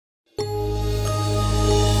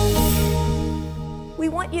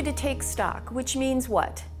want you to take stock, which means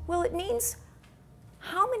what? Well, it means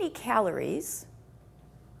how many calories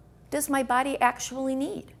does my body actually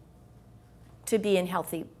need to be in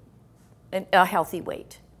a healthy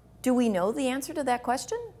weight? Do we know the answer to that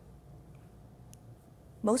question?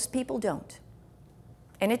 Most people don't.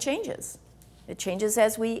 And it changes. It changes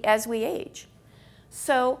as we age.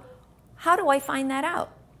 So how do I find that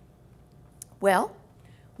out? Well,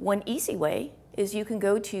 one easy way is you can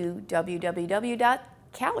go to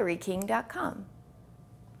www.calorieking.com.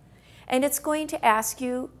 And it's going to ask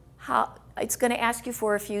you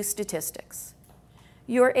for a few statistics.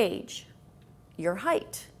 Your age, your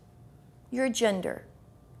height, your gender.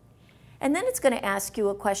 And then it's going to ask you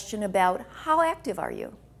a question about how active are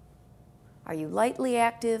you? Are you lightly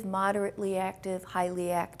active, moderately active,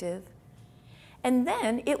 highly active? And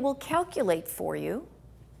then it will calculate for you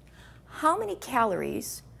how many calorie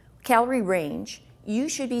range you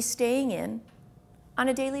should be staying in on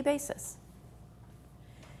a daily basis.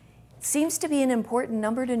 Seems to be an important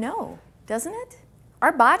number to know, doesn't it?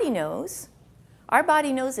 Our body knows. Our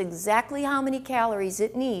body knows exactly how many calories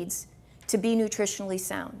it needs to be nutritionally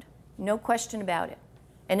sound. No question about it.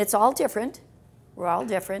 And it's all different. We're all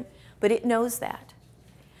different, but it knows that.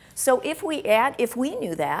 So if we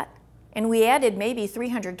knew that, and we added maybe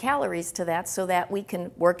 300 calories to that so that we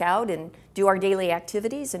can work out and do our daily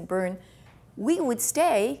activities and burn, we would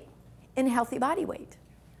stay in healthy body weight.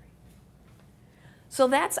 So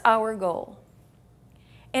that's our goal.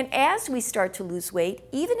 And as we start to lose weight,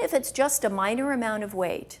 even if it's just a minor amount of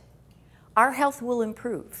weight, our health will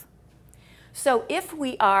improve. So if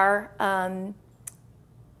we are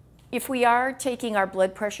taking our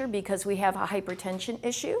blood pressure because we have a hypertension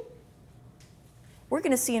issue, we're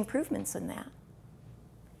going to see improvements in that.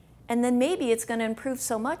 And then maybe it's going to improve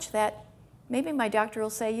so much that maybe my doctor will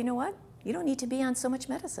say, you know what, you don't need to be on so much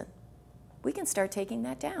medicine. We can start taking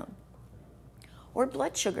that down. Or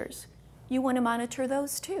blood sugars. You want to monitor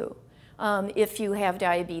those too. If you have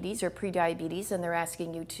diabetes or prediabetes and they're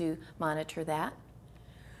asking you to monitor that.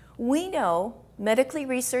 We know, medically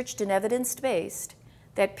researched and evidence-based,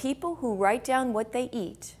 that people who write down what they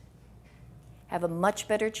eat have a much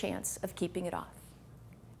better chance of keeping it off.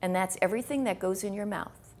 And that's everything that goes in your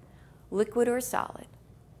mouth, liquid or solid.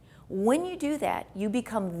 When you do that, you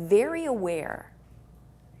become very aware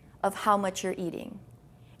of how much you're eating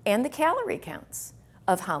and the calorie counts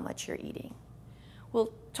of how much you're eating.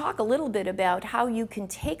 We'll talk a little bit about how you can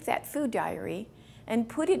take that food diary and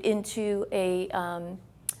put it into a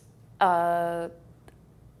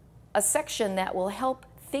section that will help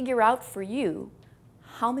figure out for you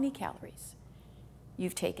how many calories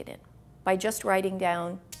you've taken in by just writing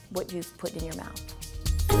down what you've put in your mouth.